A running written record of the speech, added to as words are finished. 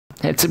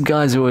What's up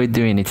guys, what are you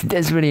doing? In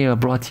today's video I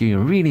brought you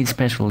a really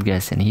special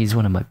guest and he's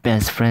one of my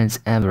best friends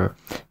ever.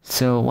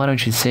 So why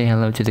don't you say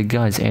hello to the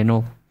guys,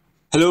 Anil?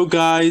 Hello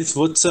guys,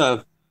 what's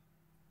up?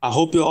 I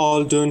hope you're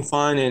all doing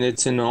fine and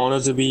it's an honor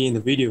to be in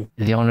the video.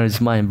 The honor is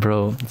mine,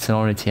 bro. It's an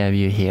honor to have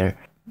you here.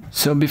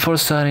 So before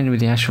starting with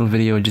the actual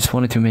video, I just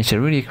wanted to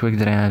mention really quick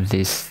that I have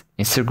this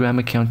Instagram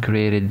account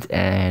created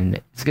and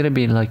it's gonna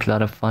be like a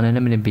lot of fun, and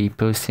I'm gonna be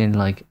posting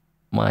like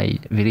my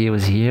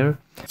videos here.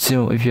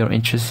 So if you're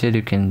interested,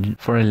 you can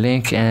for a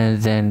link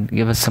and then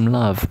give us some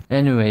love.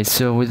 Anyway,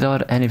 so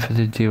without any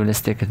further ado,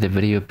 let's take the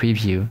video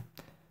preview.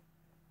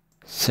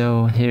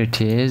 So here it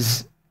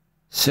is.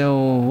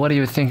 So what do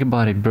you think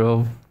about it,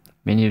 bro? I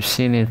mean, you've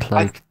seen it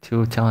like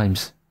 2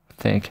 times, I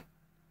think.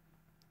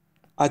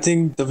 I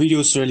think the video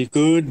is really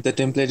good, the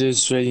template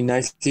is really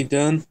nicely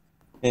done,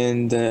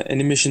 and the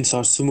animations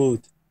are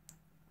smooth.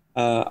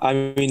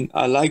 I mean,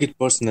 I like it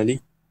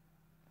personally.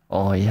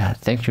 Oh yeah,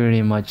 thank you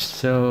very much.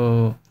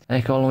 So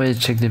like always,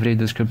 check the video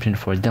description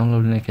for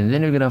download link, and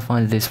then you're gonna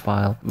find this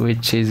file,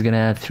 which is gonna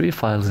have 3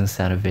 files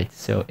inside of it.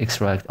 So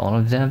extract all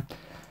of them,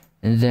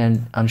 and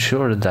then I'm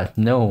sure that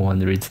no one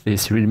reads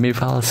this readme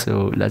file,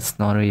 so let's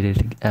not read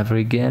it ever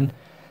again.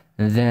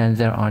 And then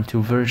there are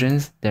 2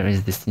 versions. There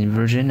is the Steam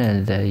version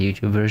and the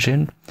YouTube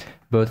version.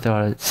 Both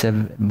are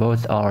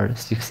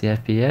 60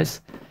 FPS.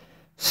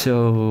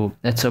 So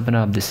let's open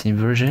up the Steam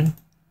version,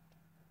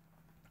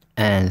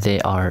 and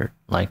they are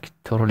like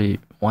totally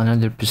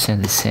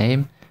 100% the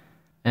same.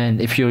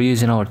 And if you're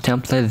using our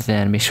template,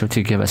 then make sure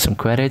to give us some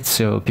credit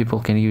so people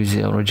can use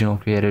the original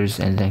creators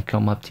and then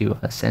come up to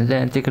us and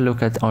then take a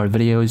look at our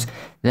videos.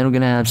 Then we're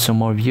gonna have some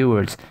more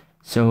viewers,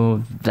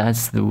 so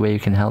that's the way you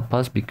can help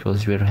us,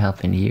 because we're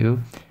helping you.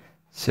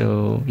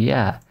 So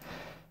yeah,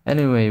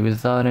 anyway,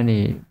 without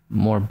any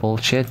more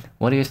bullshit,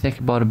 what do you think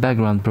about the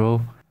background,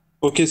 bro?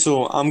 Okay,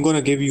 so I'm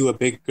gonna give you a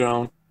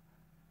background.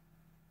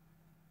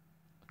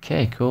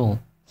 Okay, cool.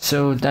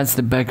 So that's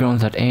the background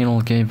that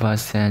Anil gave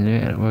us, and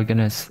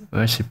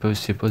we're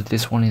supposed to put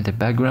this one in the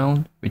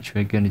background, which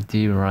we're gonna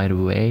do right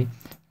away.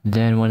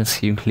 Then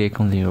once you click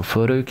on your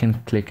photo, you can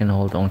click and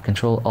hold on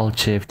Control Alt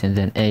Shift and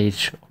then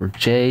H or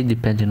J,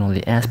 depending on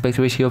the aspect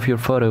ratio of your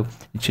photo.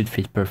 It should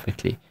fit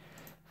perfectly.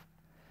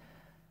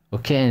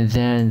 Okay, and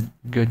then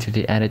go to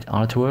the edit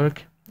artwork,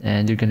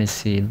 and you're gonna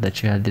see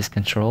that you have this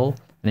control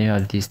and you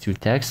have these 2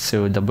 texts,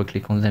 so double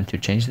click on them to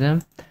change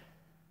them.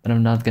 But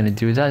I'm not gonna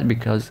do that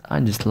because I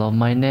just love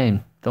my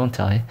name, don't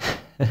I?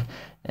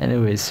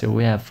 Anyway, so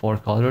we have 4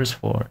 colors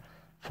for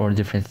 4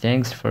 different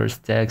things: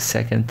 first text,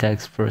 second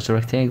text, first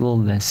rectangle,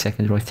 then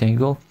second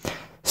rectangle.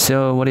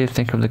 So what do you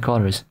think of the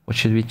colors? What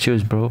should we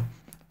choose, bro?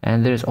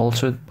 And there's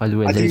also, by the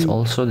way, there's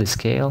also the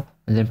scale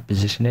and then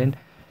positioning.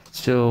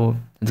 So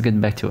let's get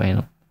back to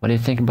Anil. What do you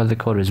think about the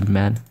colors,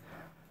 man?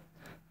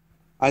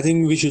 I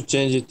think we should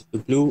change it to the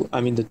blue, I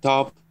mean the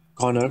top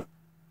corner.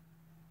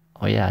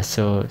 Oh yeah,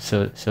 so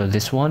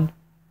this one?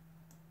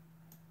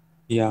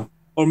 Yeah,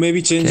 or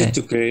maybe change it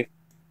to gray.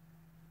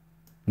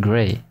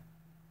 Gray.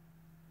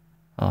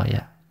 Oh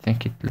yeah, I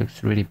think it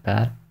looks really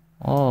bad.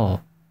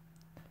 Oh,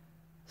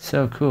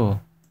 so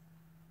cool.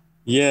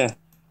 Yeah.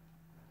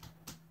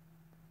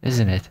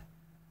 Isn't it?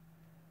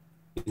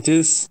 It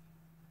is.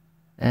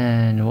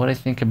 And what do you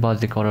think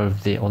about the color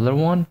of the other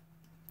one?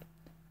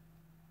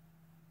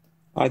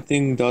 I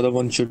think the other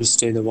one should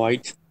stay the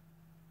white.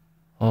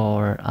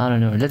 Or, I don't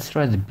know, let's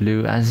try the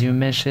blue as you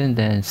mentioned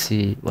and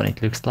see what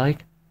it looks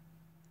like.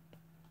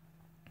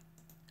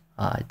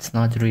 It's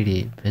not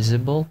really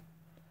visible.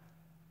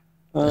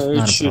 That's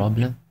not a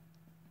problem.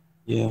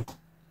 Yeah.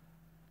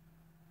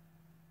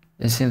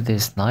 Isn't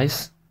this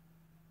nice?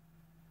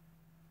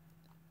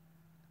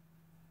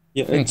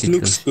 Yeah, it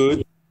looks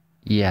good.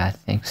 Yeah, I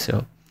think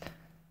so.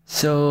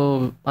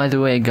 So, by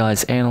the way,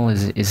 guys, Anil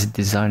is a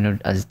designer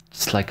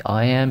just like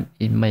I am.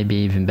 It might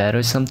be even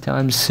better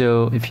sometimes.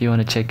 So, if you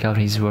want to check out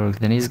his work,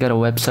 then he's got a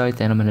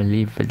website, and I'm gonna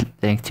leave a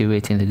link to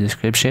it in the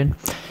description.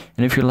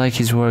 And if you like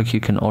his work,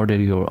 you can order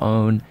your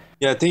own.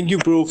 Yeah, thank you,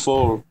 bro,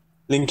 for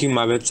linking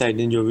my website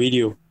in your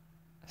video.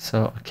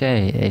 So,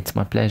 okay, it's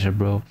my pleasure,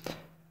 bro.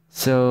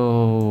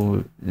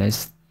 So,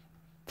 let's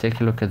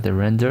take a look at the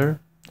render.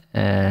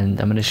 And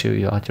I'm going to show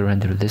you how to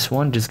render this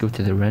one. Just go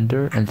to the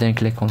render and then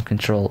click on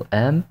Control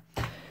M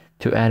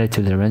to add it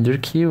to the render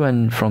queue.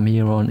 And from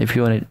here on, if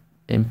you want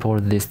to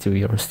import this to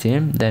your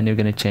Steam, then you're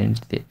going to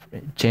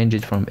change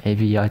it from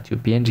AVI to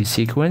PNG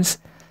sequence,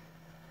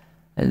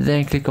 and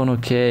then click on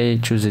OK.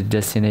 Choose a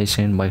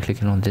destination by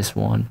clicking on this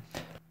one.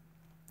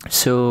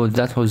 So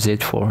that was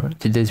it for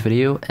today's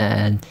video.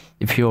 And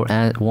if you're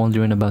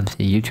wondering about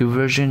the YouTube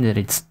version, that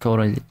it's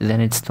totally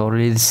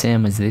the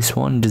same as this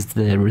one, just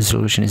the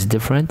resolution is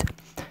different.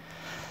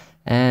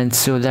 And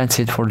so that's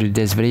it for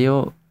today's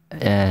video.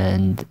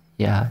 And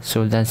yeah,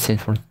 so that's it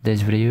for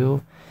today's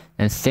video.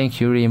 And thank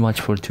you very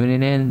much for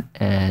tuning in.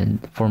 And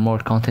for more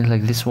content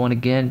like this one,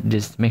 again,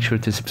 just make sure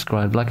to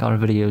subscribe, like our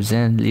videos,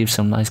 and leave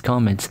some nice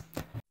comments.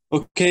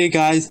 Okay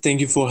guys,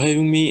 thank you for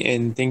having me,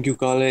 and thank you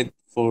Khaled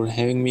for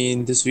having me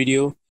in this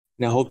video,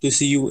 and I hope to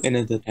see you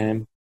another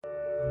time.